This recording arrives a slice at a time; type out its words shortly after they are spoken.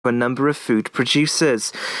a number of food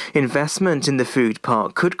producers. Investment in the food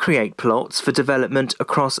park could create plots for development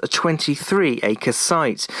across a 23-acre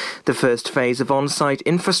site. The first phase of on-site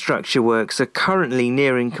infrastructure works are currently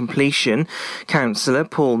nearing completion. Councillor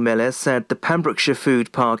Paul Miller said the Pembrokeshire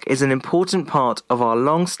Food Park is an important part of our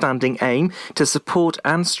long-standing aim to support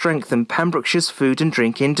and strengthen Pembrokeshire's food and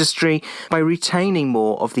drink industry by retaining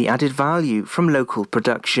more of the added value from local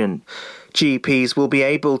production. GPs will be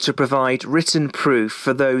able to provide written proof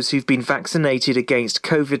for those who've been vaccinated against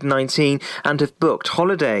COVID-19 and have booked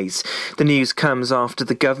holidays. The news comes after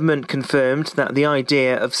the government confirmed that the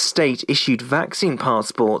idea of state-issued vaccine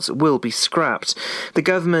passports will be scrapped. The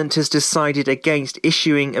government has decided against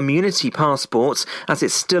issuing immunity passports as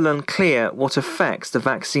it's still unclear what effects the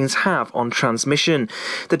vaccines have on transmission.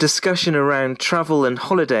 The discussion around travel and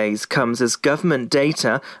holidays comes as government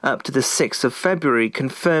data up to the 6th of February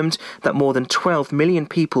confirmed that more than 12 million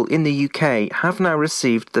people in the UK have now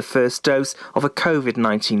received the first dose of a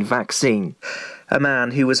COVID-19 vaccine. A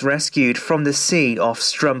man who was rescued from the sea off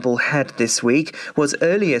Strumble Head this week was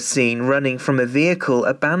earlier seen running from a vehicle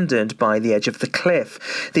abandoned by the edge of the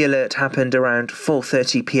cliff. The alert happened around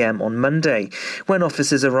 4:30 p.m. on Monday. When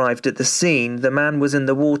officers arrived at the scene, the man was in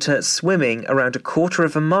the water swimming around a quarter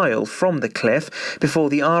of a mile from the cliff before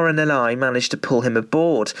the RNLI managed to pull him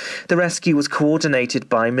aboard. The rescue was coordinated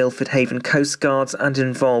by Milford Haven Coast Guards and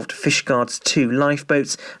involved Fishguard's 2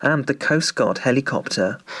 lifeboats and the Coast Guard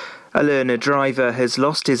helicopter. A learner driver has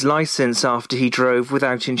lost his licence after he drove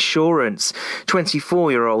without insurance.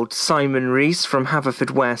 24-year-old Simon Rees from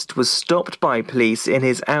Haverfordwest was stopped by police in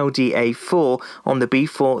his Audi A4 on the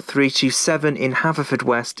B4 327 in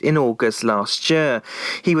Haverfordwest in August last year.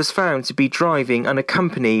 He was found to be driving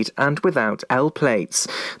unaccompanied and without L plates.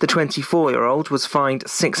 The 24-year-old was fined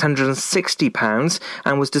 £660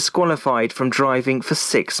 and was disqualified from driving for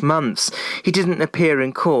 6 months. He didn't appear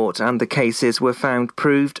in court and the cases were found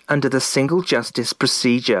proved under the single justice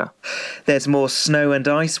procedure. There's more snow and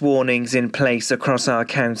ice warnings in place across our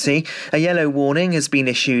county. A yellow warning has been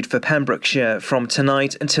issued for Pembrokeshire from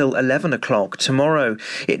tonight until 11 o'clock tomorrow.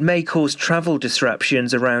 It may cause travel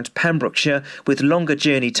disruptions around Pembrokeshire with longer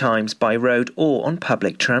journey times by road or on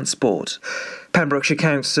public transport. Pembrokeshire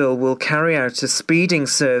Council will carry out a speeding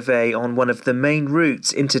survey on one of the main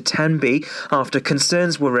routes into Tenby after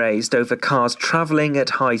concerns were raised over cars travelling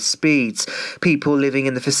at high speeds. People living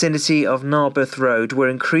in the vicinity of Narberth Road were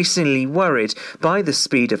increasingly worried by the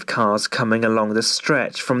speed of cars coming along the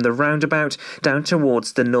stretch from the roundabout down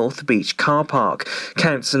towards the North Beach car park.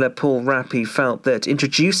 Councillor Paul Rappy felt that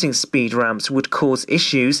introducing speed ramps would cause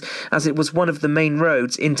issues as it was one of the main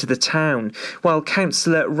roads into the town, while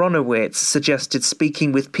Councillor Ronowitz suggested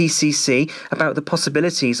speaking with PCC about the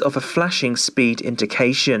possibilities of a flashing speed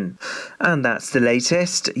indication. And that's the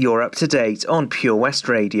latest. You're up to date on Pure West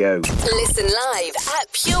Radio. Listen live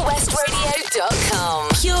at purewestradio.com.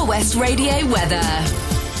 Pure West Radio weather.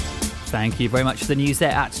 Thank you very much for the news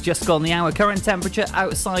there at Just Gone the Hour. Current temperature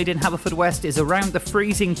outside in Haverfordwest is around the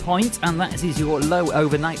freezing point, and that is your low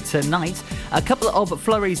overnight tonight. A couple of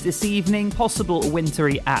flurries this evening, possible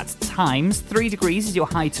wintry at times. 3 degrees is your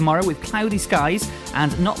high tomorrow with cloudy skies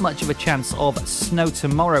and not much of a chance of snow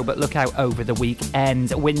tomorrow, but look out over the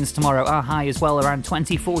weekend. Winds tomorrow are high as well, around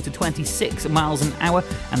 24 to 26 miles an hour,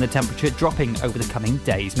 and the temperature dropping over the coming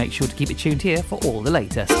days. Make sure to keep it tuned here for all the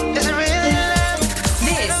latest.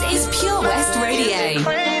 This is Pure West Radio.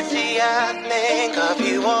 Crazy, I think of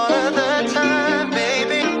you all of the time,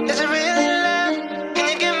 baby. Is it really love? Can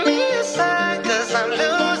you give me a sign? 'Cause I'm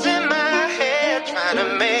losing my head trying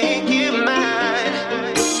to make you mine.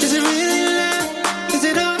 Is it really love? Is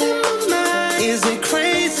it all in my mind? Is it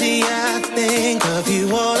crazy? I think of you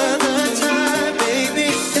all of the time,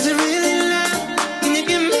 baby. Is it really love? Can you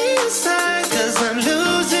give me a sign? 'Cause I'm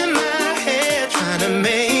losing my head trying to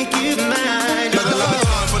make you mine.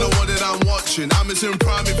 I'm missing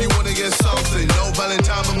prime if you wanna get something. No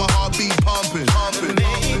Valentine but my heartbeat pumping. Now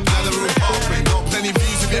the room pumping. Got plenty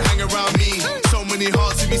views if you hang around me. So many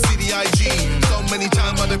hearts if you see the IG. So many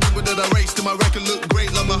times by the people that I raced to my record look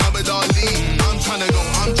great like Muhammad Ali. I'm trying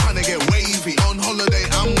to get wavy. On holiday,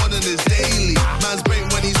 I'm one of this daily. Man's great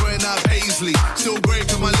when he's wearing that paisley. Still great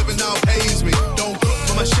cause my living now pays me. Don't cook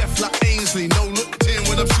for my chef like Ainsley. No look tin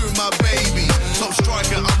when I'm shooting my baby. Top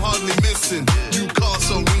striker, I'm hardly missing.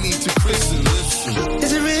 Newcastle, we need to christen.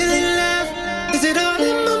 Is it really love? Is it all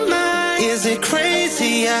in my mind? Is it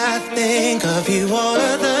crazy? I think of you all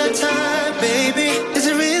of the time, baby. Is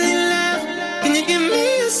it really love? Can you give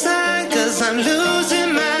me a sign? 'Cause I'm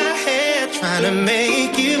losing my head trying to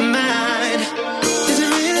make you mine. Is it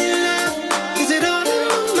really love? Is it all in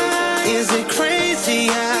my mind? Is it crazy?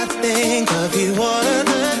 I think of you all of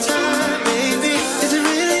the time.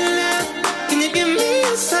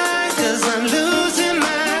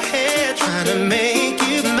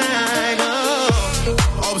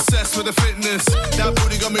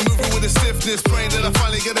 stiffness, praying that I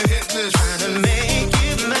finally get a hit list. Trying to make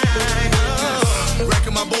you mine, oh.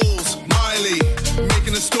 Wrecking my balls, Miley.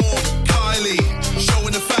 Making a storm, Kylie.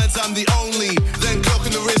 Showing the fans I'm the only. Then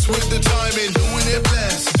clocking the wrist with the timing. Doing it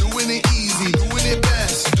blessed, doing it easy, doing it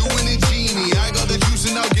best, doing it genie. I got the juice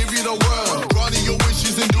and I'll give you the world. Granting your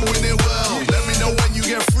wishes and doing it well. Let me know when you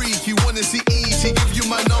get freaky. Wanna see easy, give you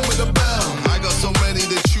my number, the bell. I got so many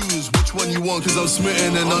to choose. Which one you want? Cause I'm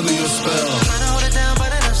smitten and under your spell. Trying to hold it down, but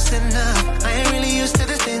enough's enough. I ain't really used to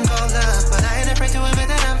this thing called love, but I ain't afraid to admit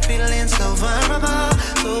that I'm feeling so vulnerable.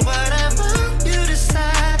 So whatever you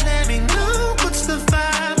decide, let me know what's the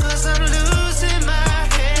vibe. Cause I'm losing my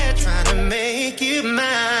head trying to make you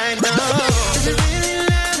mine. No. Is it really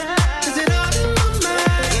love? Is it all in my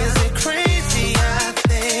mind? Is it crazy? I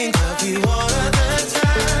think of you all of the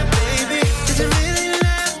time, baby. Is it really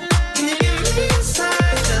love? Can you give me a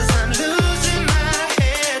sign? Cause I'm losing my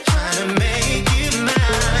head trying to make you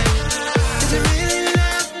mine. Is it really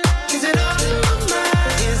love? Is it all in my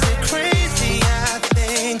mind? Is it crazy? I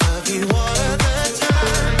think of you all of the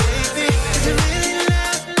time, baby. Is it really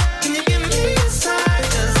love? Can you give me a sign?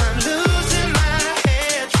 Cause I'm losing my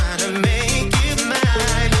head trying to make you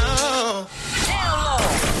mine, oh.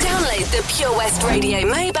 Download the Pure West Radio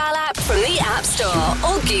mobile app from the App Store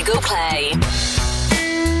or Google Play.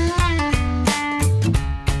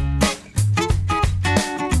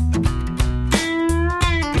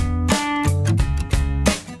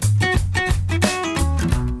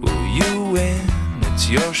 Well, you win, it's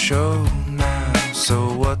your show now.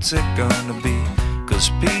 So what's it gonna be? Cause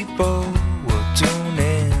people will tune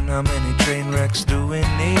in. How many train wrecks do we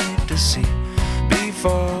need to see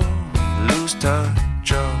before we lose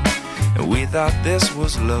touch? Oh, and we thought this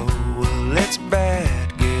was low. Well, it's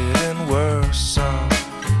bad, getting worse. So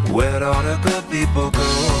where'd all the good people go?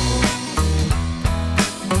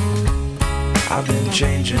 I've been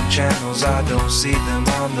changing channels, I don't see them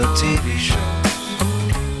on the TV shows.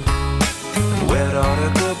 Where'd all the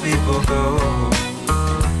good people go?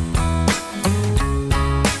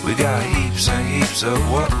 We got heaps and heaps of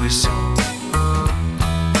what we sow.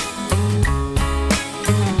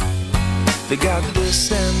 They got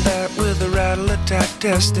this and that with a rattle attack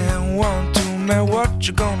testing. 1, 2, man, what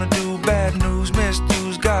you gonna do? Bad news,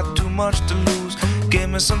 misuse, got too much to lose. Give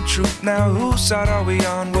me some truth now, whose side are we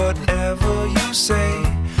on? Whatever you say,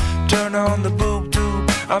 turn on the boob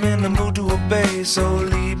tube. I'm in the mood to obey, so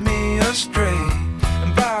lead me astray.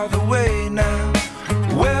 And by the way now,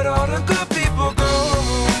 where'd all the good people go?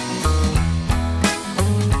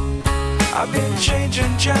 I've been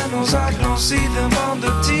changing channels, I don't see them on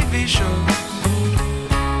the TV shows.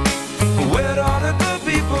 Where'd all the good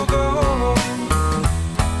people go?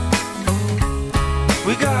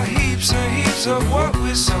 We got heaps and heaps of what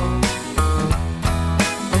we sow.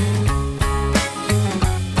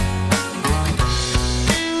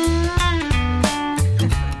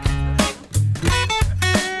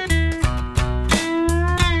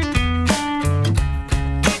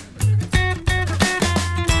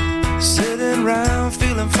 Sitting around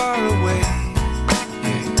feeling far away,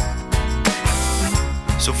 yeah.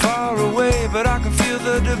 So far away, but I can feel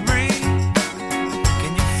the debris.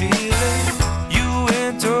 Can you feel it?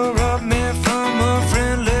 Interrupt me from a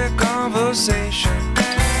friendly conversation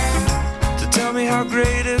to tell me how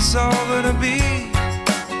great it's all gonna be.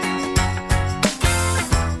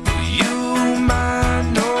 You might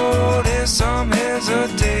notice some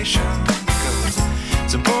hesitation, 'cause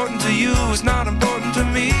it's important to you, it's not important to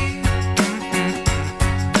me.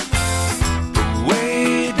 But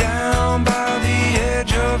way down by the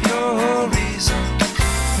edge of your horizon,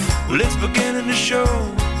 well, it's beginning to show.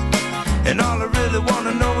 And all I really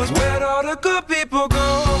wanna know is where'd all the good people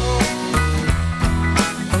go?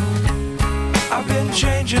 I've been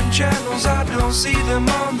changing channels, I don't see them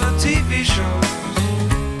on the TV shows.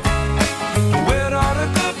 Where'd all the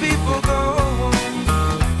good people go?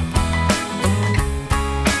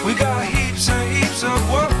 We got heaps and heaps of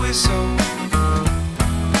what we sow.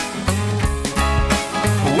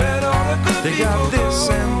 Where'd all the good people go? They got this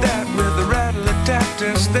and that with a rattle attack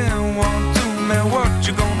test. Then 1, 2, man, what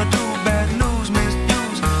you gonna do?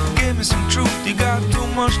 Some truth, you got too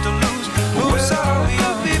much to lose. Who's all you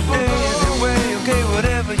people? Anyway, okay,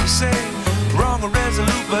 whatever you say. Wrong or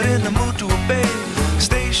resolute, but in the mood to obey.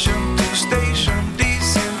 Station to station,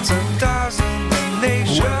 desensitizing the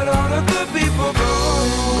nation. Where'd all the good people go?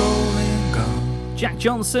 Jack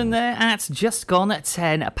Johnson there at just gone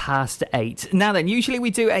 8:10. Now then, usually we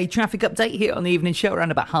do a traffic update here on the evening show around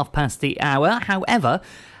about 1:30. However,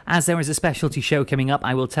 as there is a specialty show coming up,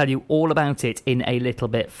 I will tell you all about it in a little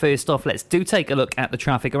bit. First off, let's take a look at the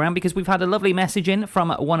traffic around, because we've had a lovely message in from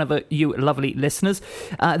one of you lovely listeners.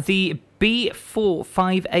 The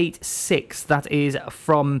B4586, that is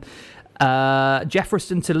from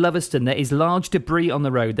Jeffreyston to Loverston. There is large debris on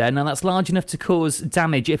the road there. Now, that's large enough to cause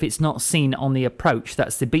damage if it's not seen on the approach.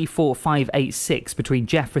 That's the B4586 between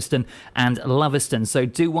Jeffreyston and Loverston, so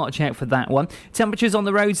do watch out for that one. Temperatures on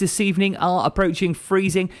the roads this evening are approaching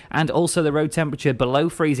freezing, and also the road temperature below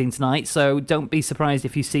freezing tonight, so don't be surprised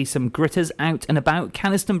if you see some gritters out and about.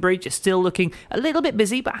 Canniston Bridge is still looking a little bit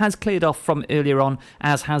busy, but has cleared off from earlier on,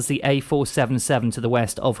 as has the A477 to the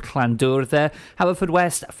west of Llandour there.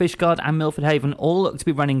 Haverfordwest, Fishguard and Milford Haven all look to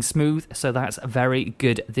be running smooth, so that's very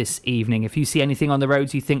good this evening. If you see anything on the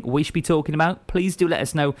roads you think we should be talking about, please do let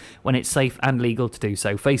us know when it's safe and legal to do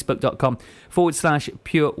so.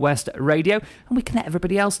 Facebook.com/Pure West Radio, and we can let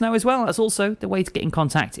everybody else know as well. That's also the way to get in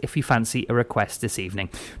contact if you fancy a request this evening.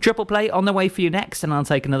 Triple Play on the way for you next, and I'll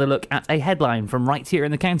take another look at a headline from right here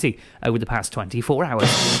in the county over the past 24 hours.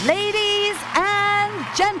 Ladies and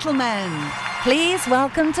gentlemen, please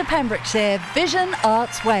welcome to Pembrokeshire Vision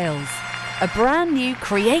Arts Wales, a brand new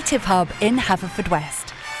creative hub in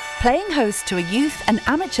Haverfordwest, playing host to a youth and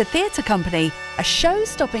amateur theatre company, a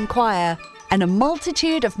show-stopping choir, and a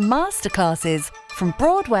multitude of masterclasses from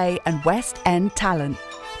Broadway and West End talent,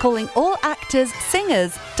 calling all actors,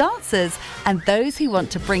 singers, dancers, and those who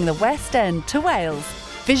want to bring the West End to Wales.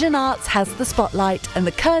 Vision Arts has the spotlight, and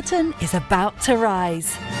the curtain is about to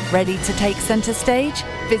rise. Ready to take centre stage?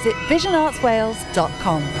 Visit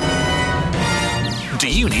visionartswales.com. Do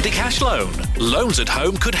you need a cash loan? Loans at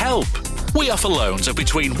Home could help. We offer loans of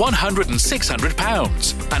between £100 and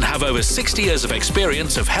 £600 and have over 60 years of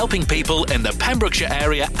experience of helping people in the Pembrokeshire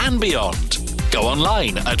area and beyond. Go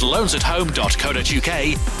online at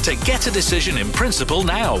loansathome.co.uk to get a decision in principle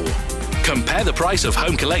now. Compare the price of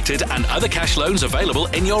home collected and other cash loans available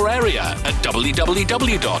in your area at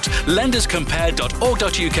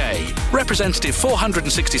www.lenderscompare.org.uk. Representative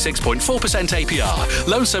 466.4% APR.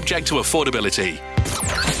 Loan subject to affordability.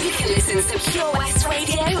 You can listen to Pure West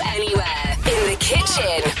Radio anywhere. In the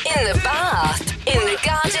kitchen, in the bath, in the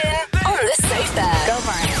garden, on the sofa. Go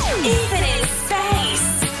for it. Even in space.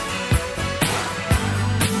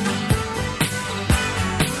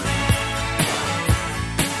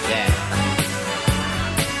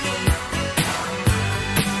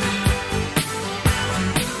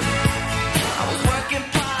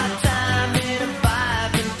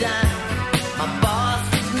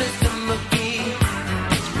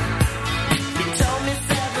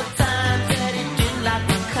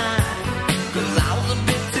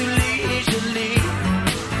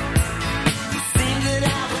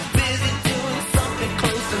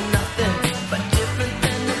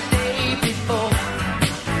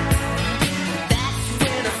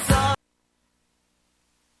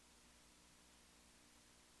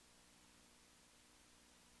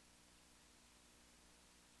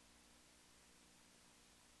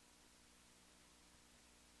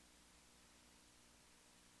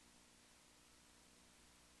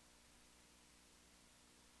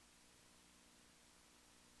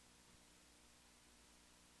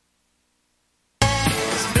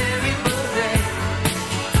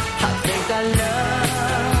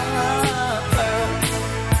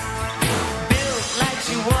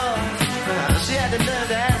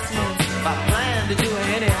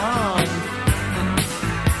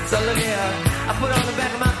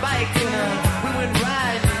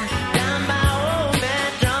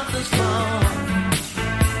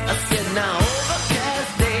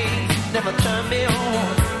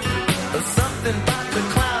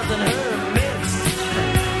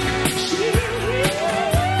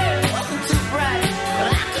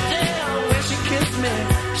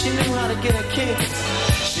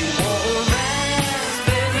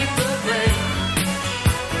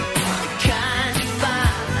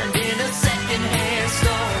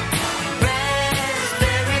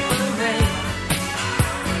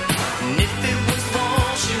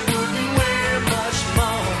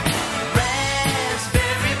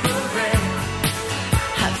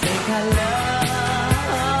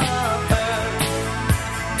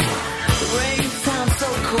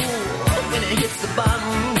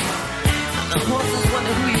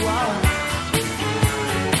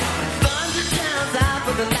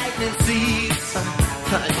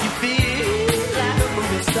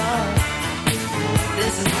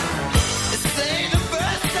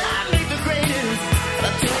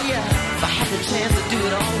 Chance to do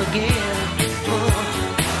it all again.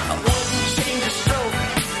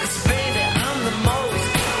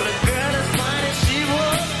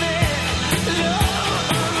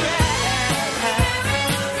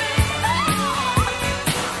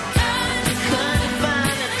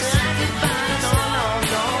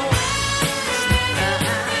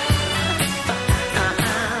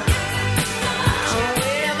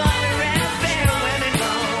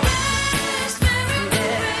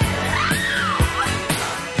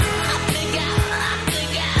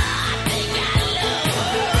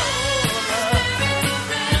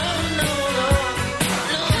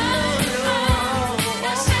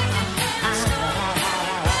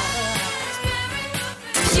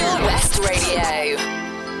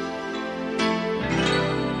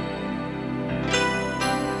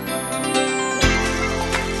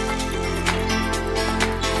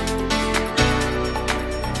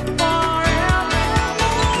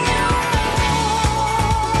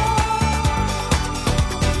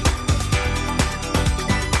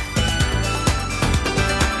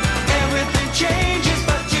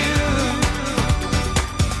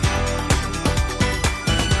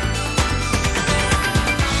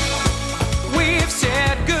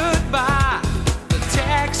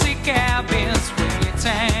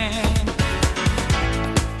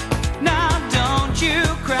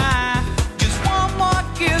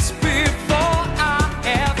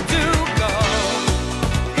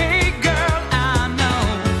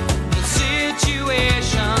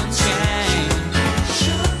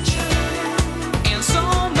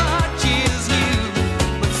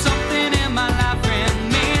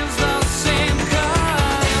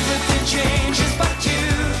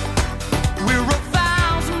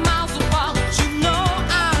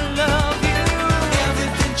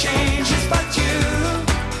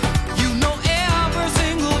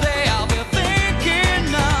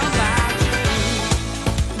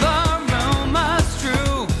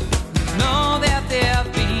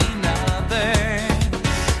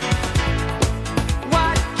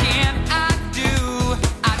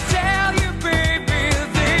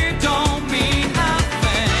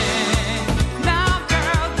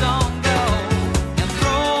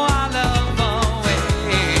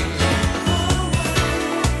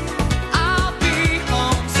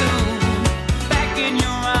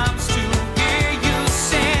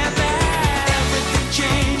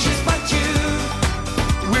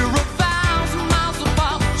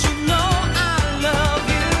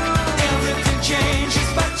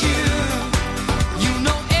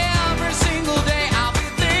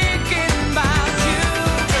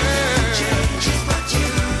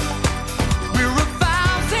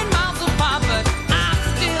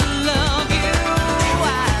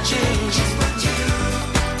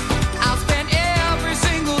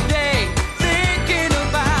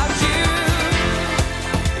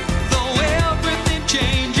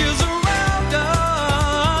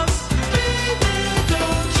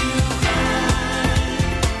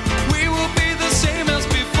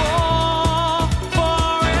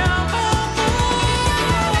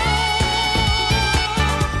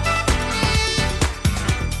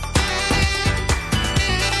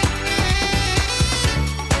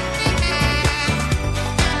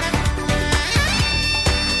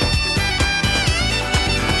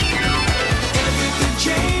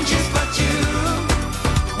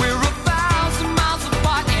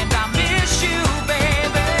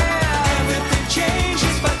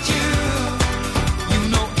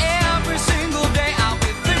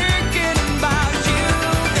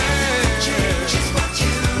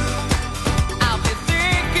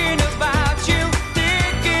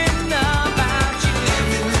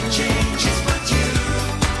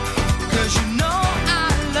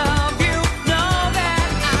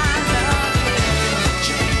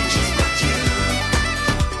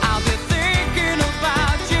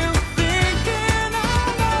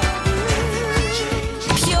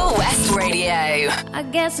 Radio. I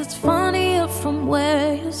guess it's funnier from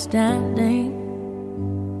where you're standing,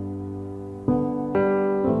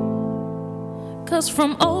 'cause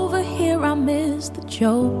from over here I miss the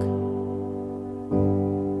joke.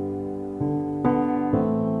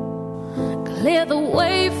 Clear the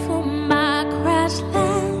way for my crash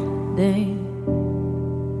landing.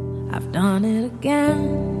 I've done it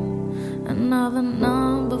again. Another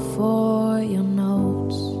number for your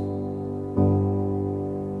notes.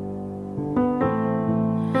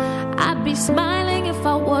 I'd be smiling if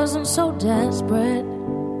I wasn't so desperate.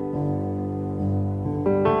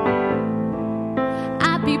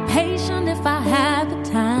 I'd be patient if I had the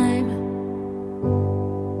time.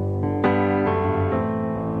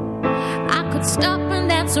 I could stop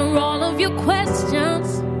and answer all of your questions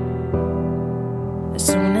as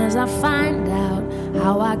soon as I find out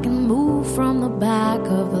how I can move from the back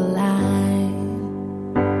of the line.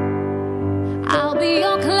 I'll be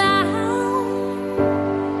your clown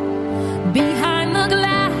behind the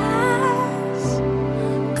glass.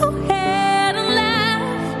 Go ahead and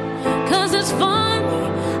laugh, 'cause it's funny.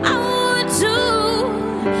 I would too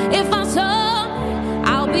if I saw me.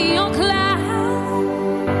 I'll be your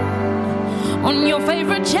clown on your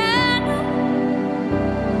favorite channel.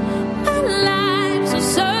 My life's a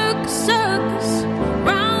circus, circus,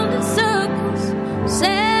 round in circles,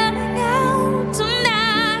 setting out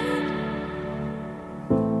tonight.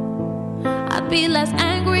 I'd be less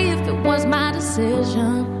angry if it was my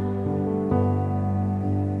decision,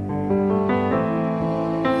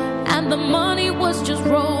 and the money was just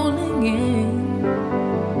rolling in.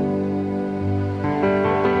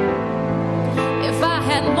 If I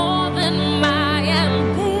had more than my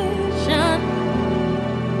ambition,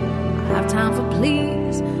 I'll have time for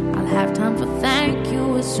please, I'll have time for thank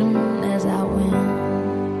you as soon as I win.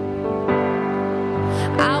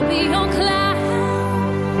 I'll be your clown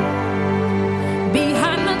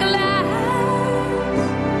behind the glass.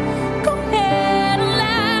 Go ahead and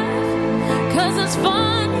laugh, 'cause it's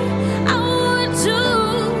funny. I would too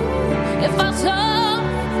if I saw.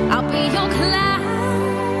 I'll be your clown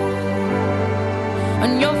on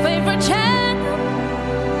your favorite channel.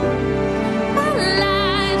 My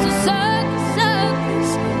life's a circus, circus,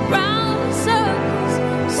 round in circles,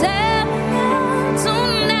 sailing out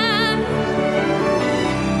tonight.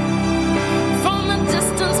 From a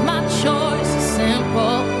distance, my choice is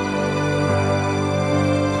simple.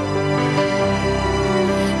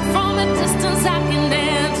 From a distance, I can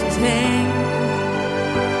entertain.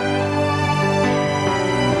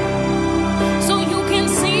 So you can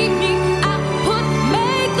see me, I put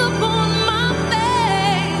makeup on my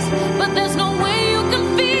face, but there's no way you can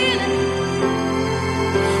feel it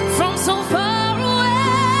from so far away.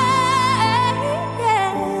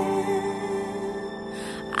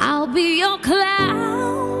 I'll be your clown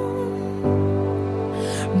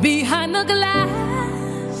behind the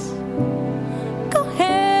glass. Go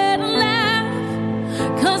ahead and laugh,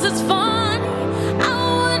 'cause it's funny. I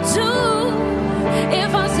would too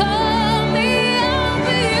if I saw me. I'll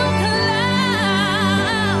be your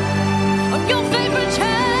clown on your favorite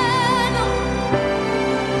channel.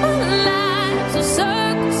 My life's a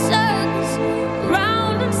circus, circus,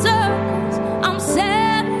 round in circles. I'm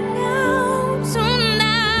setting out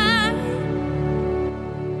tonight.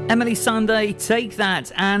 Emily Sandé, Take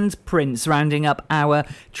That, and Prince rounding up our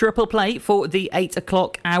triple play for the 8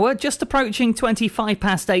 o'clock hour. Just approaching 25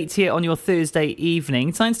 past 8 here on your Thursday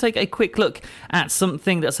evening. Time to take a quick look at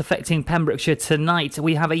something that's affecting Pembrokeshire tonight.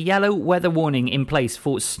 We have a yellow weather warning in place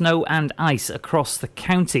for snow and ice across the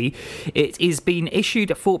county. It is being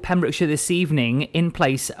issued for Pembrokeshire this evening in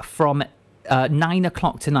place from 9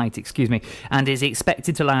 o'clock tonight, and is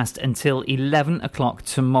expected to last until 11 o'clock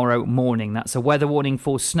tomorrow morning. That's a weather warning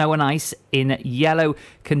for snow and ice in yellow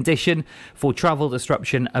condition for travel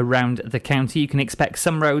disruption around the county. You can expect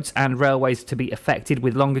some roads and railways to be affected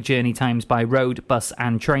with longer journey times by road, bus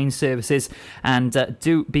and train services, and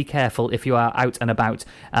do be careful if you are out and about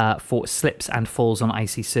for slips and falls on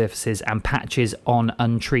icy surfaces and patches on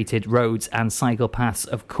untreated roads and cycle paths,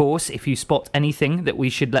 of course. If you spot anything that we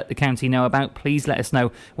should let the county know about, please let us know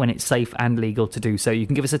when it's safe and legal to do so. You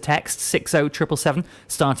can give us a text 60777,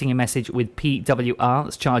 starting a message with PWR.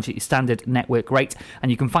 Let's charge at your standard network rate, and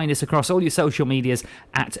you can find us across all your social medias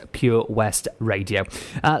at Pure West Radio.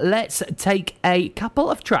 Let's take a couple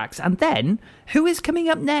of tracks, and then who is coming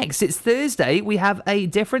up next? It's Thursday. We have a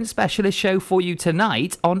different specialist show for you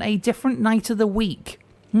tonight on a different night of the week.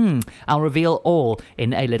 I'll reveal all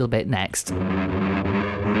in a little bit next. If you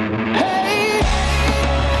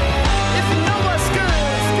know what's good,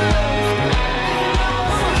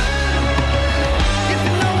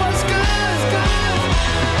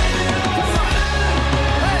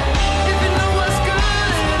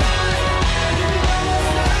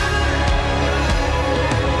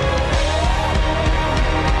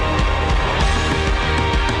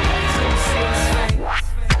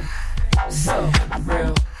 So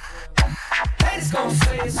real. Haters gon'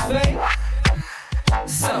 say it's fake.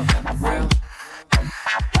 So real.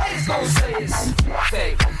 Haters gon' say it's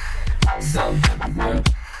fake. So real.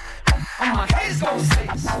 All my haters gon' say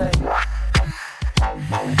it's fake.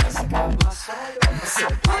 Cause I got my soul. I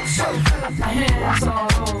said, put your filthy hands all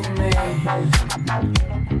over me.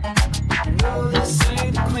 No, this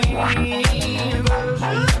ain't the clean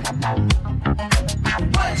version.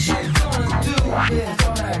 What you gonna do with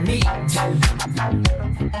all that meat?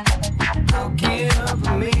 Cooking up a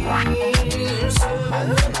mean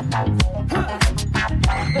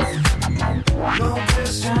no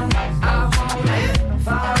question, I want it.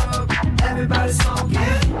 Fire up, everybody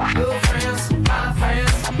smoking. Your friends, my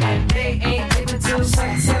friends, they ain't living till 6 in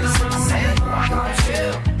the morning. Come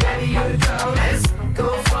chill, baby, you the coldest. Go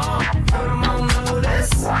far, put them on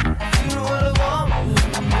notice. You know what I want,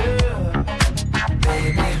 yeah.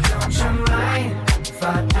 Baby, don't you mind if I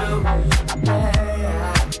do?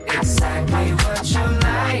 Yeah, exactly what you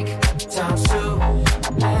like. Times 2,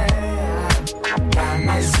 yeah. Got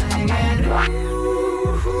me singing, ooh.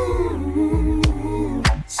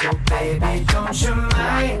 So baby, don't you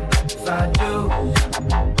mind if I do?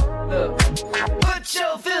 Look, put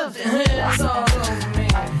your filthy hands all over me.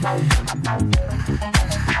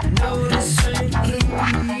 No, this ain't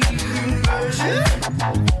clean version.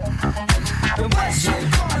 And what you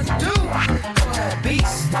gonna do for that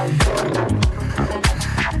beast?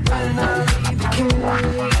 When I leave the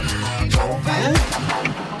cage open,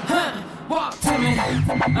 walk to me.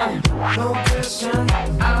 No question, I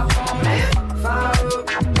want it. Fire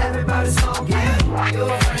up, everybody smoking.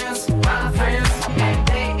 Your friends, my friends,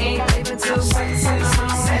 they ain't leaving till 6 in the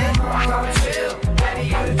morning. Come chill, baby,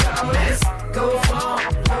 you the coldest. Go far,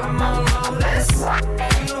 put them on notice. You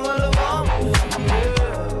know what I want,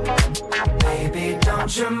 yeah. Baby,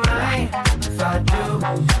 don't you mind if I do?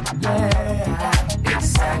 Yeah,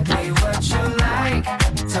 exactly what you like.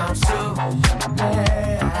 Times 2,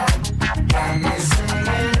 yeah. Got me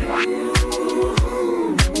singing,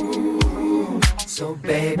 ooh. So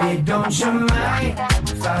baby, don't you mind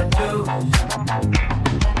if I do?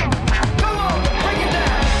 Come on, bring it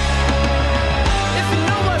down. If you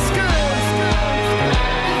know what's good,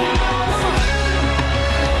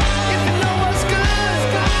 if you know what's good,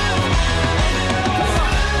 come on.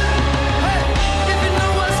 Hey, if you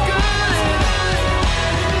know what's good.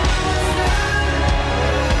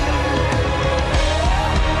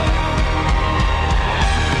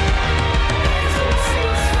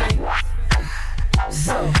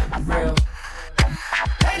 So real.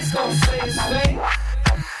 Haters gon' say it's fake.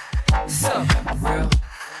 So real.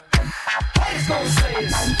 Haters gon' say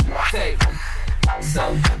it's fake. So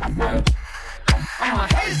real. All my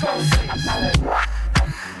haters gon' say it's fake.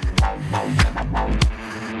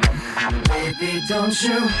 Baby, don't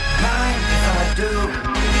you mind if I do?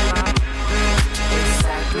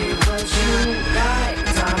 Exactly what you like.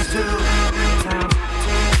 Times 2,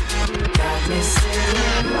 got me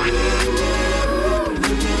singing.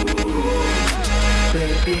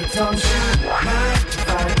 Baby, don't you mind if I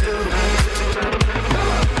do?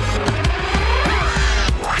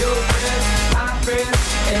 Your friends, my friends,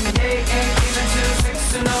 and they ain't even till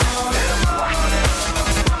 6 in the morning.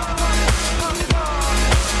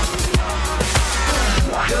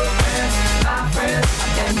 Your friends, my friends,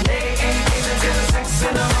 and they ain't even till 6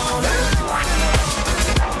 in the morning.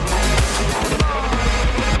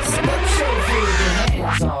 Put your filthy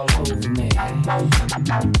hands all over me.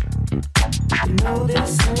 You know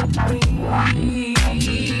this ain't green.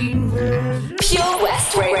 Pure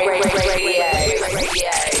West Radio.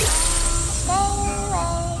 Stay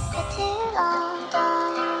awake for too long,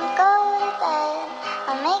 don't go to bed.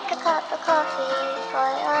 I'll make a cup of coffee for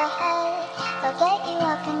your head. I'll get you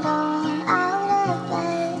up and going out of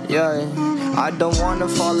bed. Yeah, I don't wanna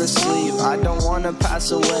fall asleep, I don't wanna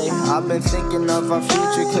pass away. I've been thinking of our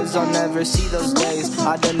future cause I'll never see those days.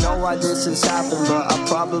 I don't know why this has happened, but I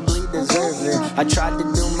probably deserve it. I tried to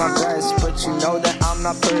do my best, but you know that I'm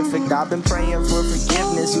not perfect. I've been praying for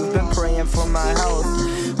forgiveness, you've been praying for my health.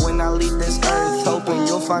 When I leave this earth, hoping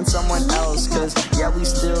you'll find someone else. Cause yeah, we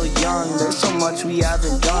still young, there's so much we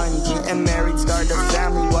haven't done. Getting married, start a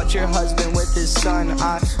family, watch your husband with his son.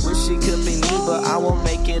 I wish it could be me, but I won't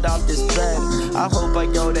make it off this bed. I hope I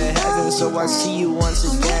go to heaven so I see you once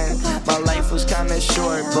again. My life was kinda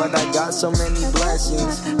short, but I got so many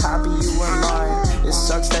blessings. Happy you were mine, it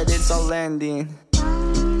sucks that it's all ending.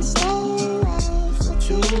 For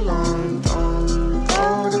too long, don't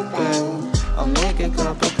go to bed. I'll make a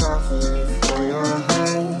cup of coffee for your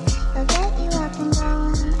head. I'll get you up and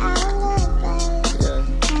going out of bed. Yeah,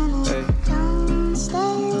 hey. Don't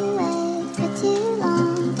stay awake for too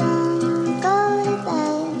long, don't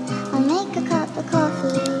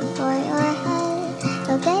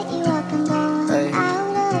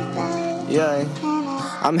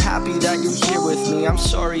I'm happy that you're here with me. I'm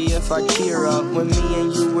sorry if I tear up. When me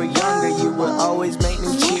and you were younger, you would always make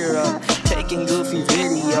me cheer up. Taking goofy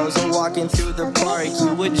videos and walking through the park.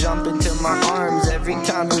 You would jump into my arms every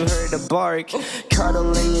time you heard a bark.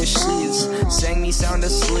 Cuddle in your sheets, sang me sound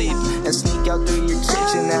asleep, and sneak out through your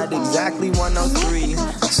kitchen at exactly 1:03.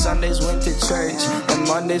 Sundays went to church, and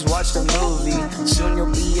Mondays watched a movie. Soon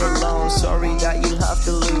you'll be alone, sorry that you have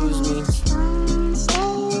to lose me.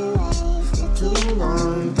 For too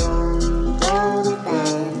long, don't go to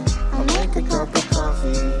bed. I'll make a cup of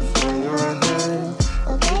coffee for your head.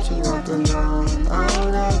 I'll get you up and down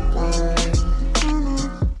out of bed.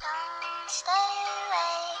 Don't stay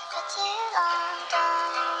awake for too long,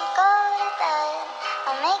 don't go to bed.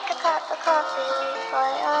 I'll make a cup of coffee for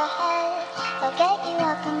your head. I'll get you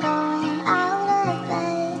up and going out of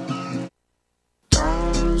bed.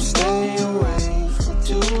 Don't stay awake for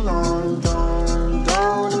too long, don't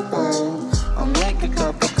go to bed. I'll make a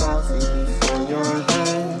cup of coffee for your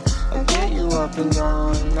head. I'll get you up and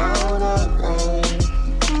going out of bed.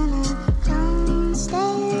 Don't stay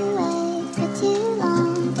awake for too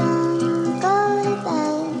long, don't go to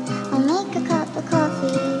bed. I'll make a cup of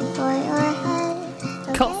coffee for your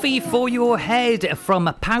head. Coffee for your head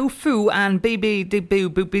from Pau Fu and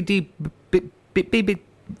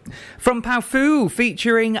from Pau Fu,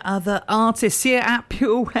 featuring other artists here at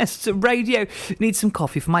Pure West Radio. Need some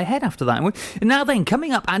coffee for my head after that one. Now then,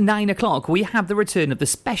 coming up at 9 o'clock, we have the return of the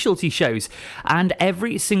specialty shows, and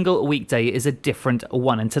every single weekday is a different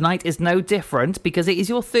one. And tonight is no different because it is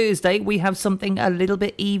your Thursday. We have something a little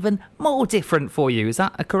bit even more different for you. Is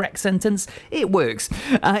that a correct sentence? It works.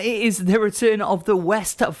 It is the return of the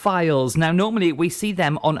West Files. Now, normally we see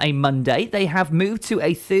them on a Monday. They have moved to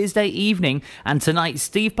a Thursday evening, and tonight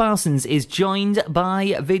Steve Parsons is joined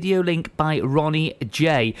by video link by Ronnie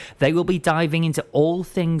J. They will be diving into all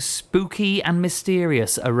things spooky and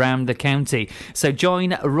mysterious around the county. So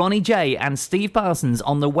join Ronnie J and Steve Parsons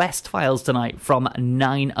on the West Files tonight from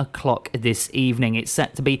 9 o'clock this evening. It's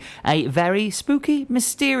set to be a very spooky,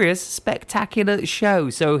 mysterious, spectacular show.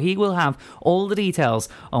 So he will have all the details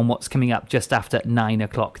on what's coming up just after 9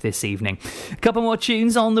 o'clock this evening. A couple more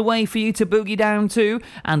tunes on the way for you to boogie down to,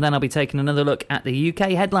 and then I'll be taking another look at the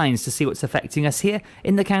UK headlines to see what's affecting us here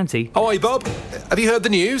in the county. Oh, hi, Bob. Have you heard the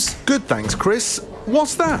news? Good, thanks, Chris.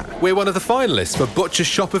 What's that? We're one of the finalists for Butcher's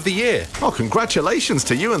Shop of the Year. Oh, congratulations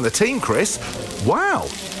to you and the team, Chris. Wow,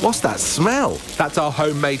 what's that smell? That's our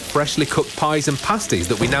homemade freshly cooked pies and pasties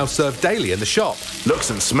that we now serve daily in the shop. Looks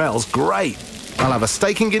and smells great. I'll have a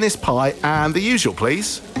steak and Guinness pie and the usual,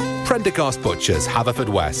 please. Prendergast Butchers,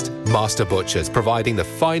 Haverfordwest. Master Butchers, providing the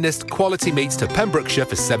finest quality meats to Pembrokeshire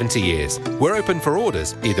for 70 years. We're open for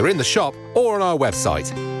orders, either in the shop or on our website,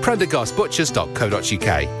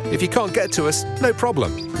 prendergastbutchers.co.uk. If you can't get to us, no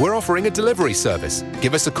problem. We're offering a delivery service.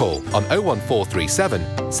 Give us a call on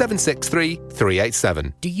 01437 763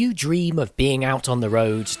 387. Do you dream of being out on the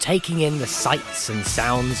road, taking in the sights and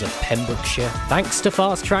sounds of Pembrokeshire? Thanks to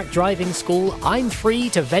Fast Track Driving School, I'm free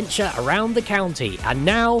to venture around the county, and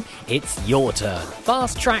now it's your turn.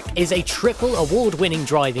 Fast Track is a triple award-winning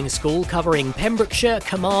driving school covering Pembrokeshire,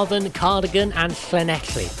 Carmarthen, Cardigan and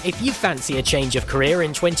Llanelli. If you fancy a change of career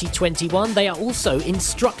in 2021, they are also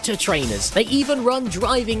instructor trainers. They even run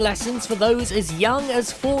driving lessons for those as young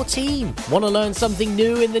as 14. Want to learn something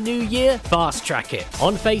new in the new year? Fast Track it.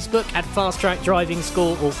 On Facebook at Fast Track Driving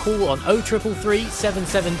School or call on 0333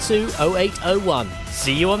 772 0801.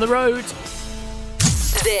 See you on the road.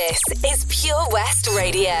 This is Pure West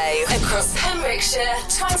Radio. Across Pembrokeshire,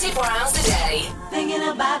 24 hours a day. Thinking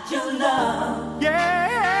about your love.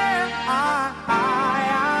 Yeah,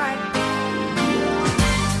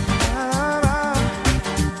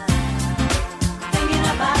 Thinking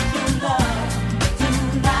about your love.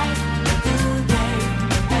 Tonight, today,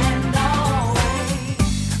 and always.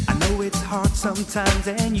 I know it's hard sometimes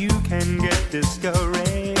and you can get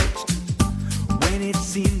discouraged when it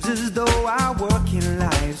seems as though our working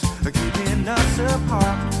lives are keeping us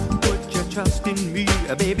apart. Put your trust in me,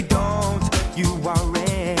 baby, don't you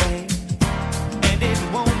worry. And it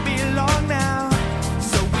won't be long now,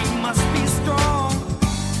 so we must be strong.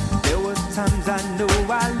 There were times I know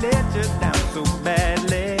I let you down so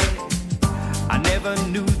badly. I never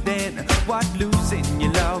knew then what losing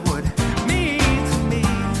your love would mean to me.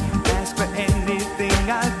 Ask for anything,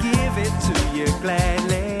 I'll give it to you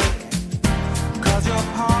gladly. Cause you're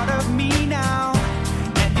part of me now,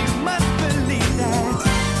 and you must believe that.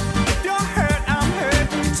 If you're hurt, I'm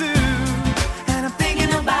hurting too. And I'm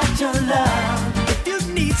thinking about your love. If you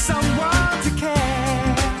need someone to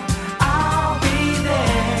care, I'll be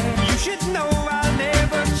there. You should know I'll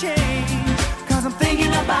never change. Cause I'm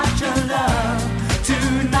thinking about your love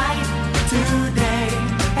too.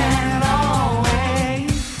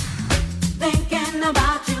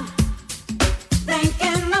 about you,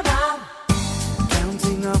 thinking about.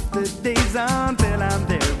 Counting off the days until I'm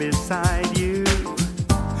there beside you,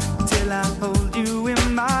 till I hold you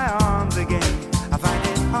in my arms again. I find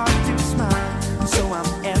it hard to smile, so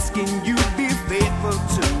I'm asking you be faithful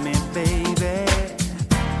to me, baby,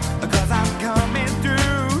 'cause I'm coming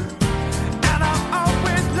through, and I'll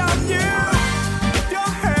always love you. If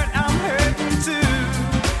you're hurt, I'm hurting too,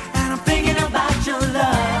 and I'm thinking about your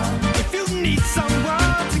love. If you need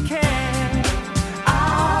someone to care,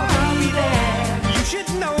 I'll be there. You should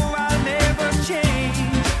know I'll never change,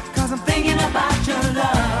 'cause I'm thinking about your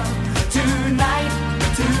love tonight,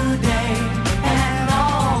 today, and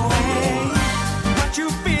always. What you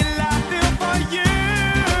feel I feel for you.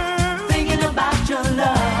 Thinking about your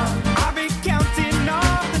love. I'll be counting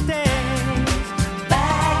all the days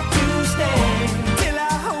back to stay till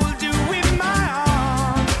I hold you in my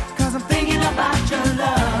arms, 'cause I'm thinking about your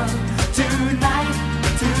love tonight,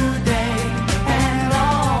 today, and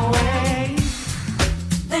always.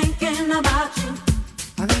 Thinking about you.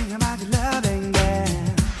 I'm thinking about your loving, yeah.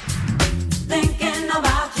 Thinking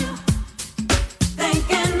about you.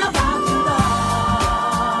 Thinking about your love.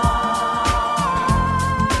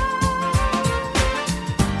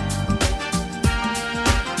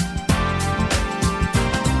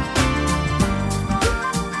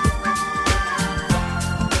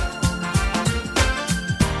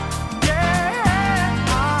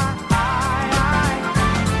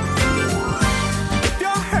 If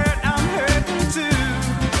you're hurt, I'm hurting too,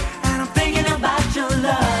 and I'm thinking about your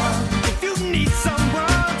love. If you need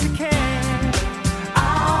someone to care,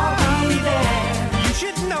 I'll be there. You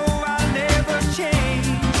should know I'll never change,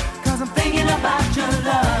 'cause I'm thinking about your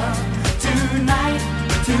love tonight,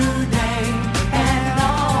 today, and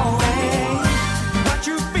always. What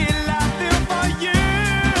you feel I feel for you.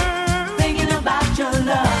 Thinking about your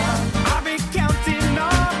love. I'll be counting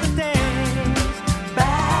all the days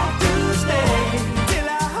back to stay till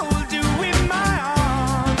I hold you in my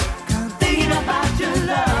arms, 'cause I'm thinking about your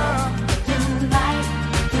love tonight,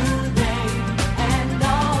 today, and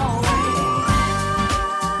always.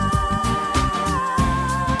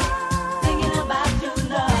 Thinking about your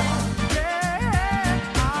love.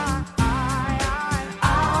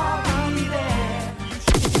 I'll be there.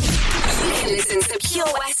 You can listen to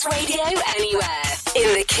Pure West Radio anywhere. In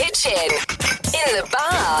the kitchen, in the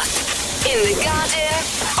bath, in the garden,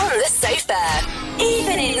 on the sofa,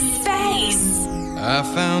 even in space. I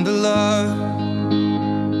found a love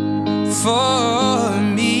for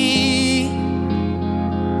me.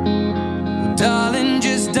 Well, darling,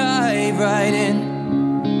 just dive right in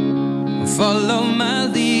and follow my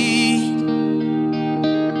lead.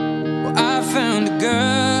 Well, I found a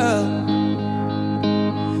girl,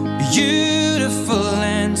 beautiful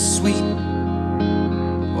and sweet.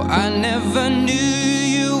 Well, I never knew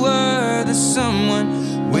you were the someone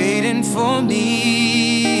waiting for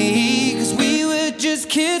me, 'cause we were just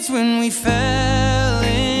kids when we fell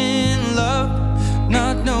in love,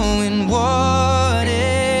 not knowing what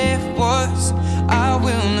it was. I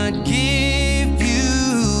will not give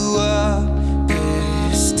you up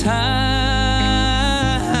this time.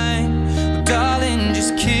 Darling,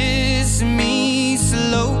 just kiss me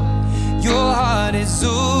slow. Your heart is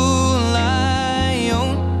all I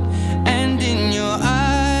own, and in your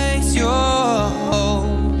eyes you're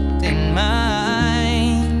holding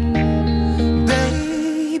mine.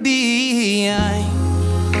 Baby, I'm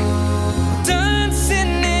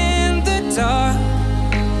dancing in the dark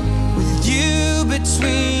with you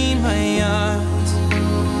between my arms,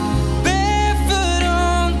 barefoot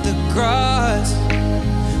on the grass.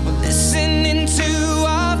 We're listening to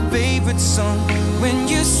our favorite song. When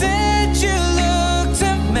you said you looked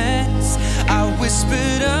a mess, I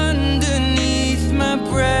whispered underneath my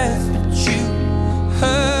breath, but you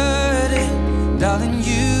heard it. Darling,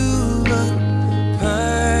 you look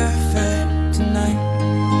perfect tonight.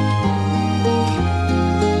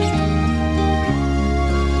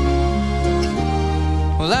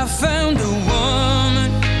 Well, I found a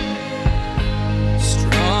woman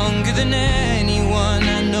stronger than anyone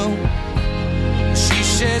I know. She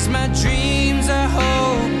shares my dreams. I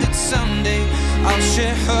hope that someday I'll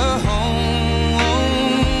share her home.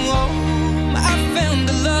 I found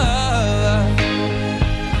a love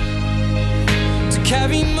to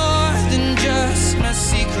carry more than just my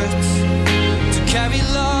secrets, to carry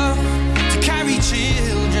love, to carry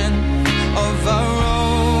children of our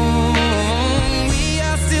own. We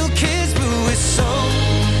are still kids, but we're so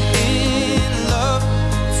in love,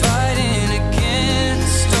 fighting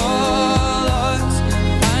against all odds.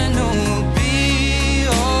 I know we'll be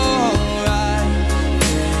alright.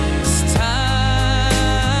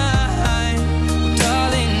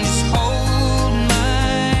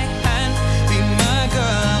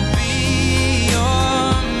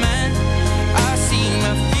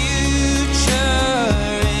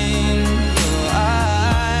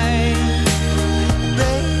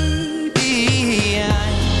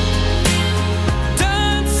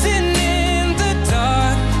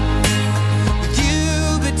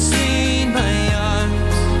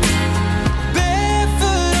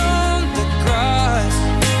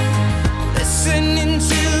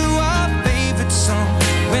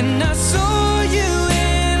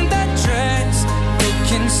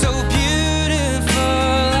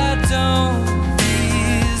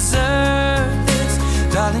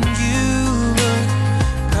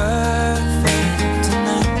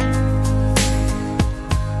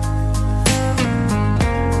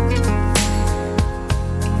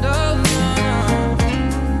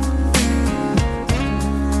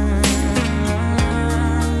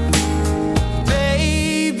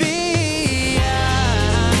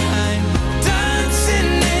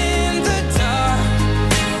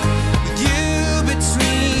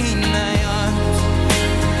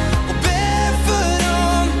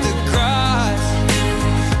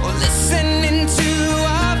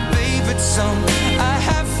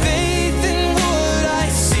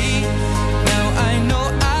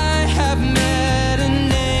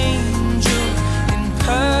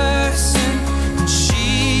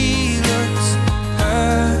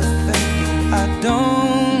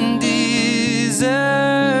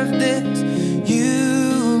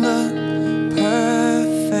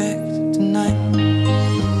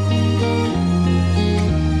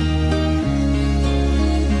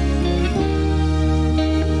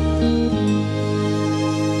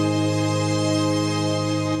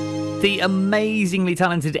 The amazingly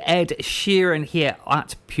talented Ed Sheeran here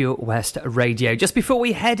at Pure West Radio. Just before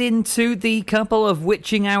we head into the couple of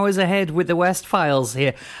witching hours ahead with the West Files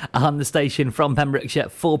here on the station from Pembrokeshire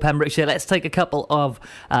for Pembrokeshire, let's take a couple of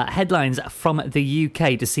headlines from the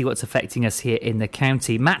UK to see what's affecting us here in the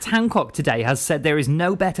county. Matt Hancock today has said there is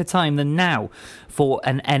no better time than now for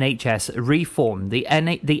an NHS reform. The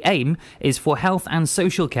aim is for health and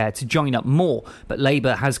social care to join up more, but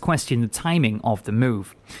Labour has questioned the timing of the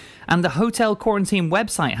move. And the hotel quarantine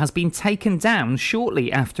website has been taken down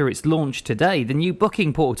shortly after its launch today. The new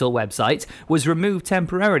booking portal website was removed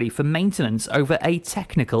temporarily for maintenance over a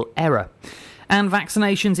technical error. And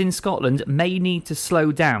vaccinations in Scotland may need to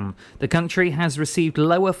slow down. The country has received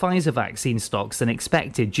lower Pfizer vaccine stocks than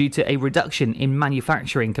expected due to a reduction in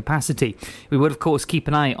manufacturing capacity. We would, of course, keep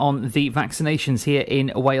an eye on the vaccinations here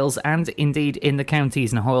in Wales and indeed in the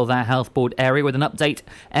counties and Hoyle There Health Board area with an update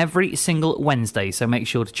every single Wednesday. So make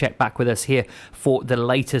sure to check back with us here for the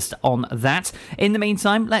latest on that. In the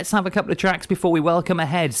meantime, let's have a couple of tracks before we welcome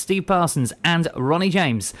ahead Steve Parsons and Ronnie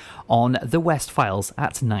James on The West Files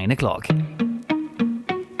at 9 o'clock.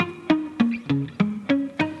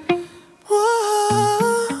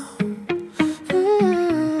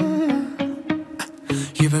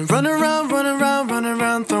 You've been running around,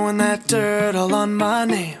 throwing that dirt all on my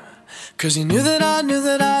name. 'Cause you knew that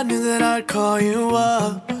I'd call you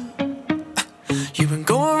up. You've been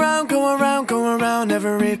going around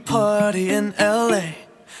every party in LA.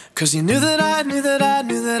 'Cause you knew that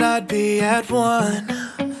I'd be at one.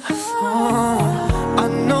 Oh, I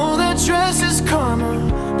know that dress is karma,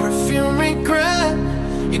 perfume regret.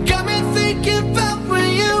 You got me thinking about when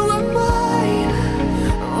you were mine.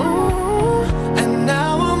 Oh, and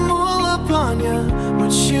now I'm all up on you,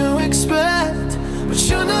 what you expect. But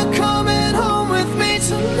you're not coming home with me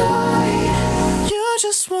tonight. You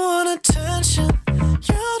just want attention,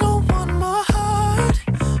 you don't want my heart.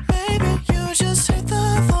 Maybe you just hate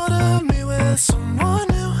the thought of me with someone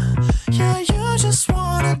new. Yeah, you just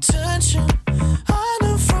want attention, I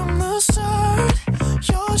knew from the start.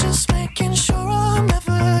 You're just making sure I'm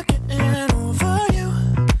never getting over you.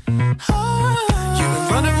 Oh. You've been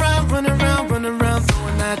running around,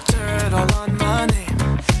 throwing that dirt all on my name.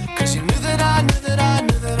 'Cause you knew that I'd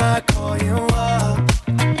call you up.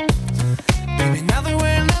 Baby, now that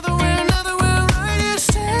we're right here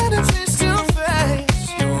standing face to face,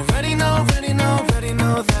 you already know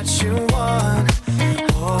that you won.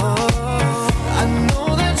 Oh, I know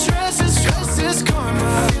that dress is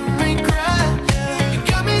karma, you regret. You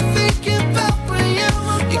got me thinking about when you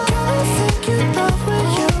were mine.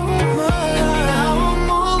 Now I'm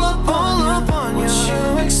all up on you, what you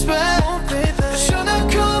expect. Oh, baby, but you're not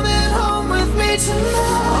coming home with me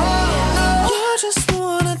tonight. You just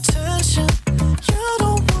want attention, you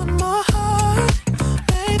don't want my heart.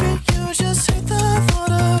 Maybe you just hate the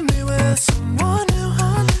thought of me with someone new.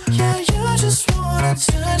 Yeah, you just want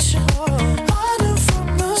attention, I knew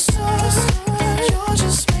from the start. You're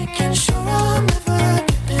just making sure I'm never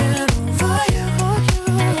getting over you.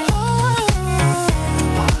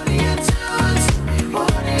 What are you doing to me?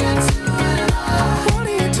 What are you doing? What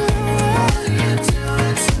are you doing? What are you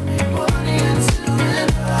doing to me? What are you doing?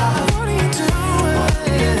 What are you doing? What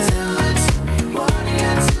are you doing to me? What are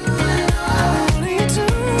you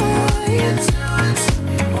doing? What are you doing to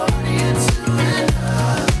me? What are you doing?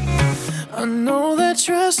 I know that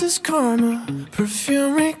dress is karma,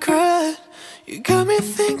 perfume regret. You got me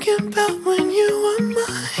thinking about when you were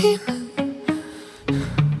mine.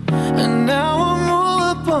 And now I'm all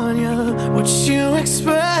up on you, what you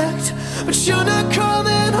expect. But you're not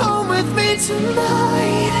coming home with me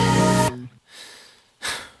tonight.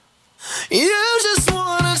 You just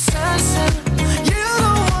want attention, you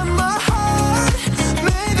don't want my heart.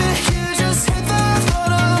 Maybe you just hate the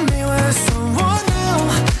thought of me with someone new.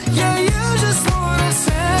 Yeah, you just want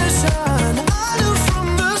attention, I knew from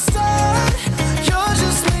the start. You're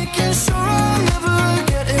just making sure I'm never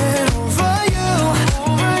getting over you.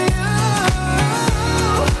 Over you.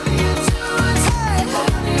 What are you doing?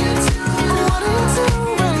 What are you doing? What are you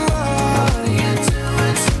doing? What are you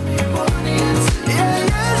doing to me? What are you doing?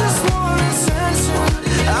 Yeah, you just want attention,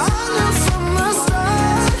 I knew from the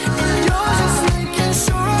start. You're just making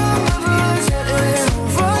sure I'm never getting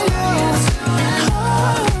over you.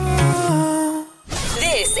 Oh.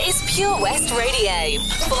 This is Pure West Radio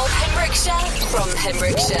for Pembrokeshire from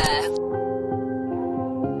Pembrokeshire.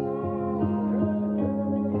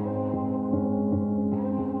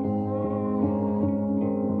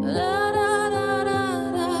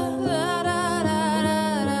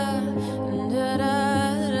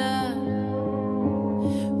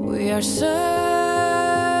 We are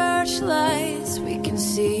searchlights, we can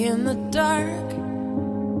see in the dark.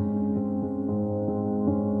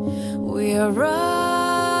 We are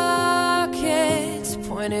rockets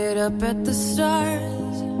pointed up at the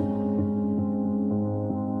stars.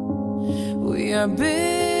 We are billions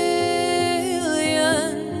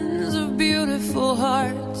of beautiful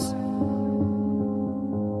hearts.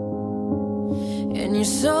 And you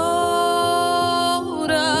sold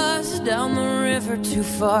us down the river too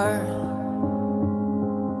far.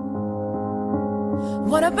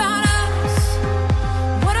 What about us?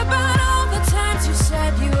 What about all the times you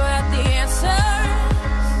said you had the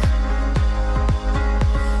answers?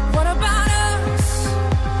 What about us?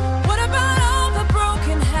 What about all the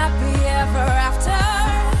broken happy ever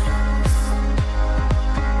afters?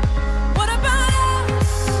 What about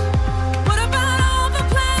us? What about all the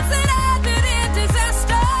plans that ended in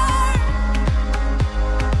disaster?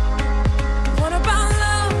 What about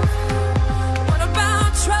love? What about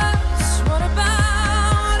trust? What about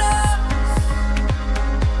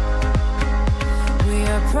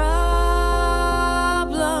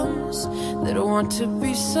problems that want to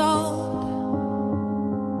be solved.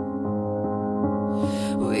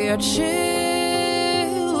 We are children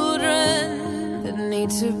that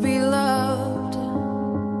need to be loved.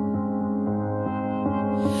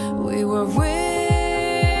 We were willing,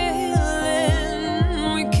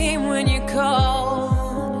 we came when you called.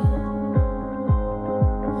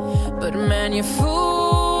 But man, you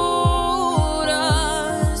fooled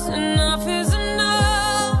us. Enough is enough.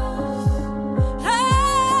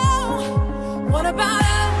 What about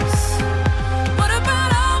us? What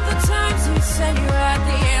about all the times you said you had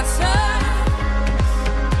the answer?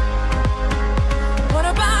 What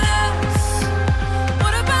about us?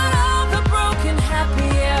 What about all the broken happy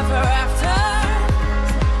ever after?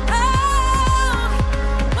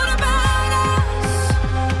 What about us?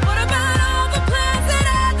 What about all the plans that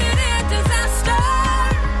ended in disaster?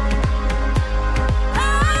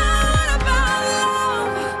 What about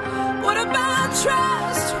love? What about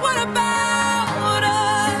trust? What about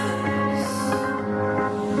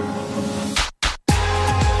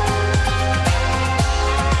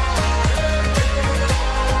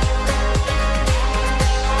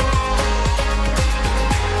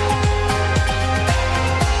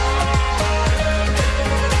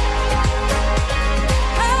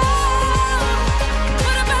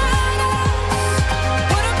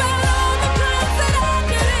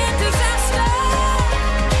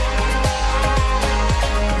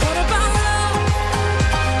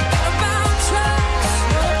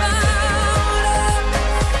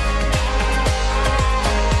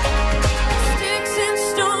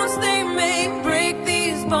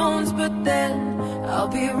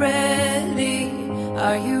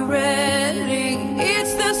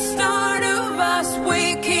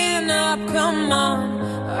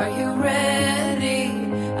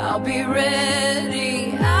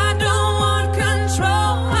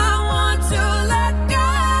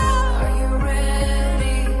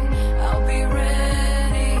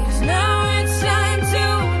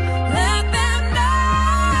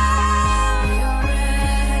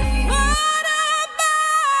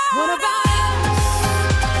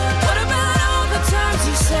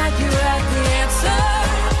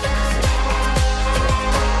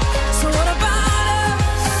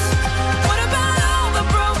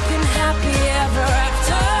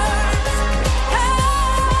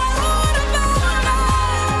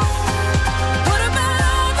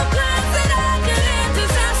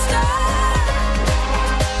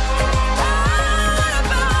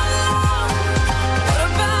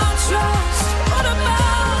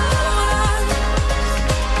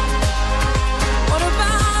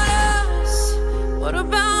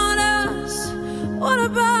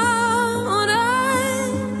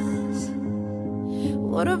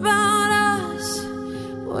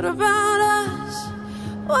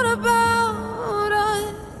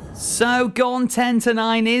So gone 10 to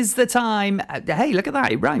 9 is the time. Hey, look at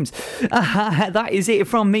that, it rhymes. That is it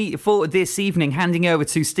from me for this evening. Handing over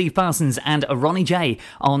to Steve Parsons and Ronnie J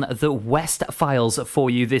on the West Files for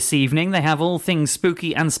you this evening. They have all things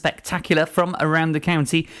spooky and spectacular from around the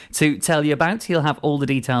county to tell you about. He'll have all the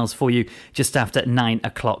details for you just after 9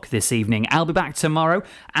 o'clock this evening. I'll be back tomorrow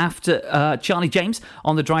after Charlie James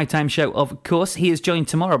on the Drive Time Show, of course. He is joined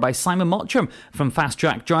tomorrow by Simon Mottram from Fast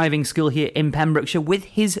Track Driving School here in Pembrokeshire with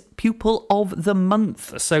his pupils Pupil of the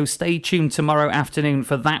Month. So stay tuned tomorrow afternoon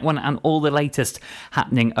for that one and all the latest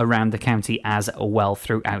happening around the county as well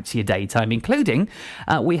throughout your daytime, including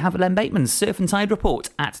we have Len Bateman's Surf and Tide report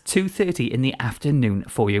at 2:30 in the afternoon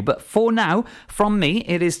for you. But for now, from me,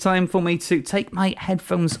 it is time for me to take my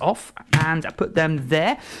headphones off and put them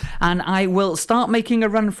there, and I will start making a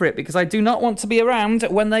run for it because I do not want to be around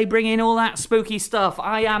when they bring in all that spooky stuff.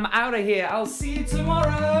 I am out of here. I'll see you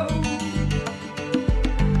tomorrow.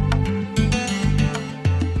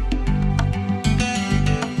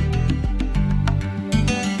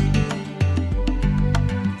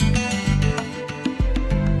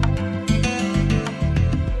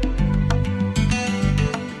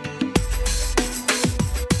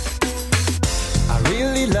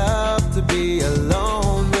 Love to be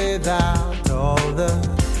alone without all the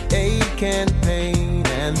ache and pain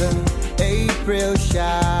and the April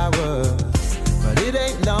showers. But it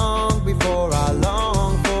ain't long before I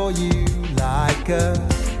long for you, like a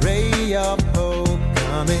ray of hope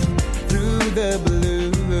coming through the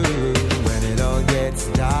blue. When it all gets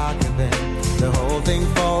dark and then the whole thing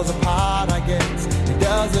falls apart, I guess it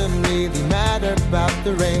doesn't really matter about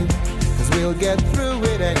the rain, 'cause we'll get through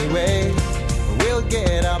it anyway. We'll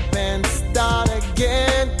get up and start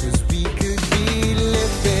again, 'cause we could be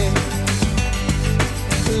lifted,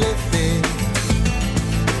 lifted,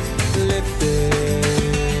 lifted.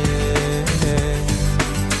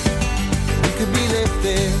 We could be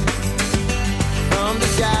lifted from the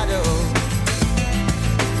shadow,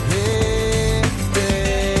 lifted.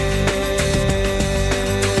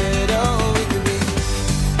 Oh, we could be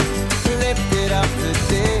lifted up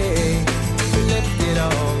today, lifted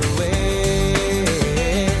all the way.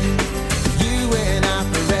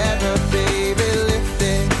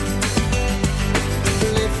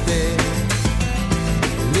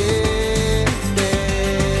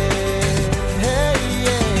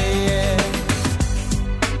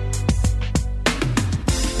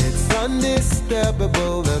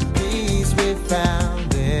 Undisturbable, the peace we found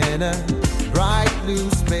in a bright blue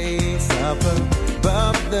space up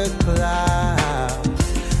above the clouds,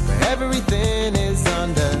 where everything is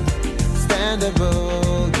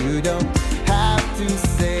understandable. You don't have to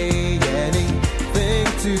say anything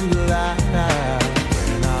too loud.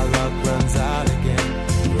 When our luck runs out again,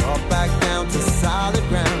 we're all back down to solid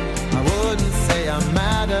ground. I wouldn't say I'm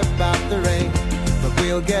mad about the rain, but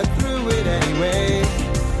we'll get through it anyway.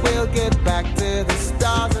 We'll get back to the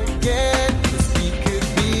stars again, 'cause we could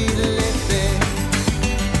be lifted,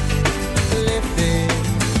 lifted,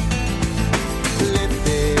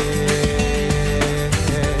 lifted.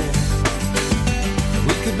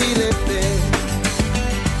 We could be lifted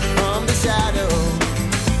from the shadow,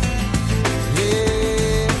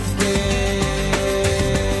 lifted.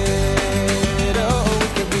 Oh, we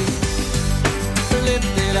could be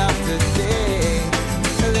lifted up today,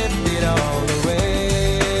 lifted all the way.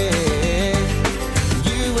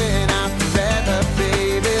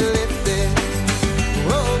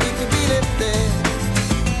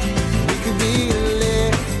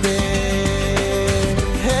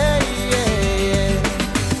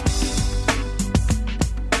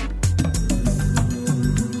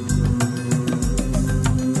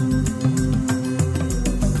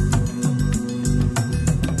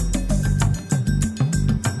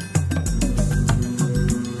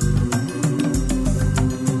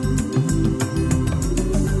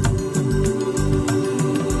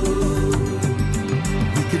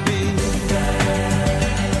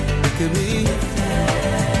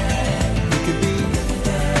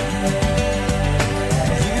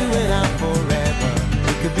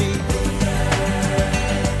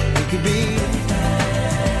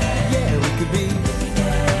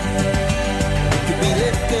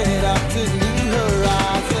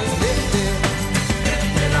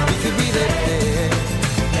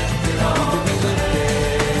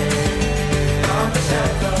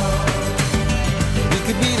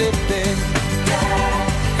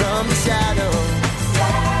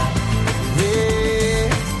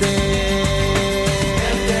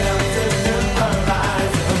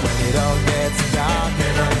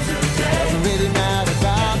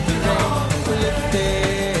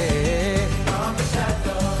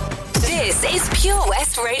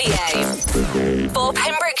 For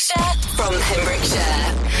Pembrokeshire, from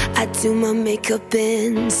Pembrokeshire. I do my makeup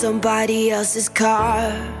in somebody else's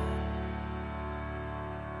car.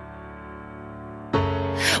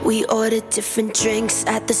 We order different drinks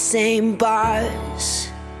at the same bars.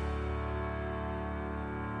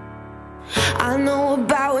 I know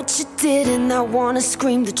about what you did and I wanna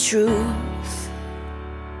scream the truth.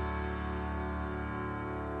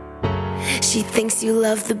 She thinks you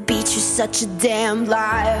love the beach, you're such a damn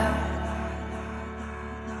liar.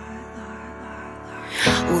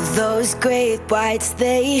 Well, those great whites,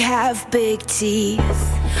 they have big teeth.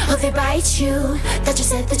 Oh, they bite you. That you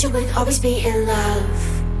said that you would always be in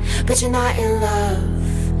love, but you're not in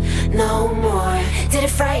love no more. Did it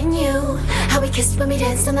frighten you how we kissed when we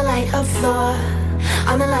danced on the light of floor,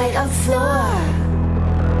 on the light of floor?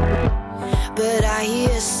 But I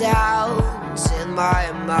hear sounds in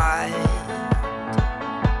my mind,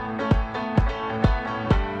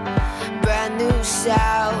 brand new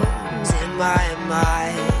sounds in my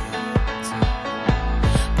mind.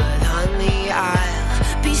 But honey,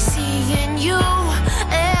 I'll be seeing you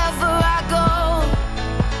ever I go.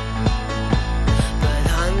 But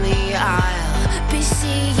honey, I'll be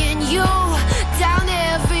seeing you down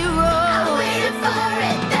every road. I'm waiting for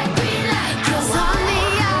it, that green light. 'Cause honey,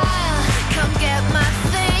 I'll come get my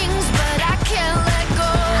things, but I can't let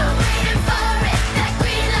go. I'm waiting for it, that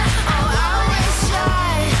green light. Oh, I wish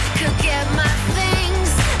I could get my things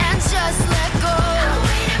and just let go. I'm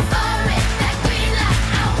waiting for it, that green light.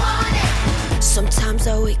 I want it. Sometimes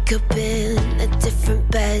I wake up in a different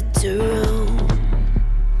bedroom.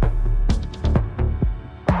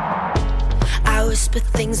 I whisper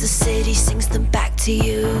things, the city sings them back to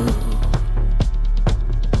you.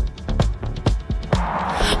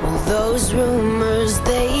 Well, those rumors,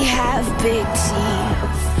 they have big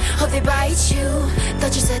teeth. Oh, they bite you.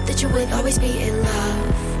 Thought you said that you would always be in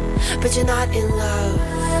love, but you're not in love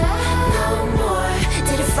no more.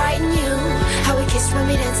 Did it frighten you how we kissed when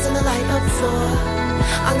we danced on the light of floor,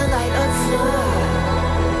 on the light of floor?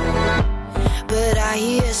 But I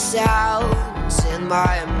hear sounds in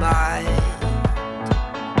my mind,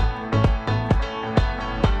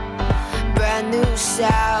 brand new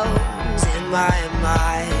sounds in my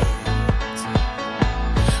mind.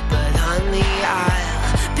 But honey,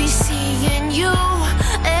 I'll be seeing you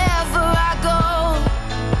ever I go.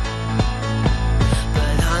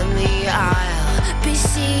 But honey, I'll be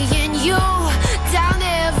seeing you down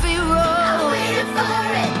every road. I'm waiting for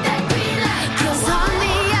it, that green light. 'Cause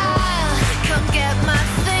honey, I'll come get my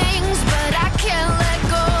things, but I can't let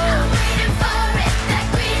go. I'm waiting for it, that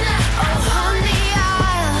green light. Oh honey,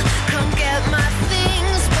 I'll come get my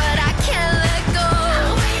things, but I can't let go.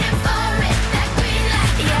 I'm waiting for it, that green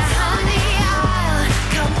light. Yeah, honey, I'll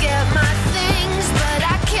come get my things, but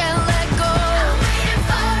I can't let go. I'm waiting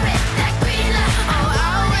for it, that green light. Oh,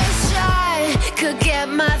 I wish I could get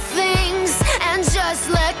my things and just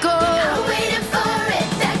let go. I'm waiting for it,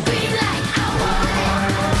 that green light. I want it.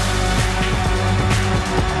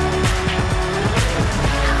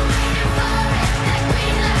 I'm waiting for it, that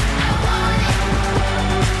green light. I want it. I'm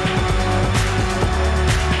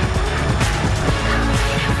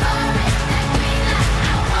waiting for it,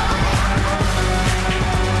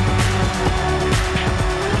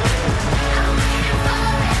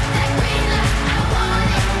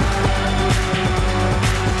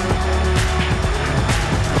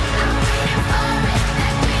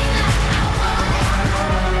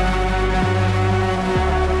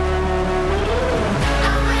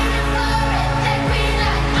 that green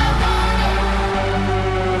light. I want it.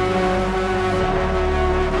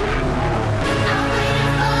 I'm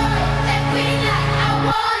waiting for it, that green light. I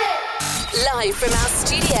want it. Live from our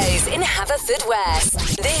studios in Haverfordwest,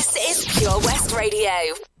 this is Pure West Radio.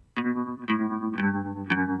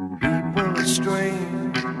 People are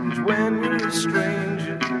strange when you're a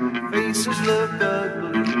stranger. Faces look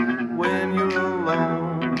ugly when you're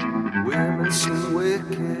alone. Women seem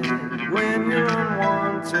wicked when you're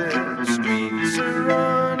unwanted. Streets are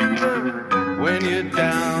uneven when you're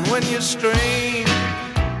down, when you're strange.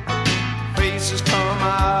 Faces come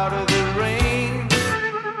out of the rain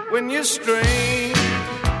when you're strange.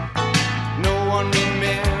 No one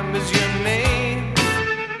remembers your name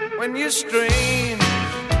when you're strange.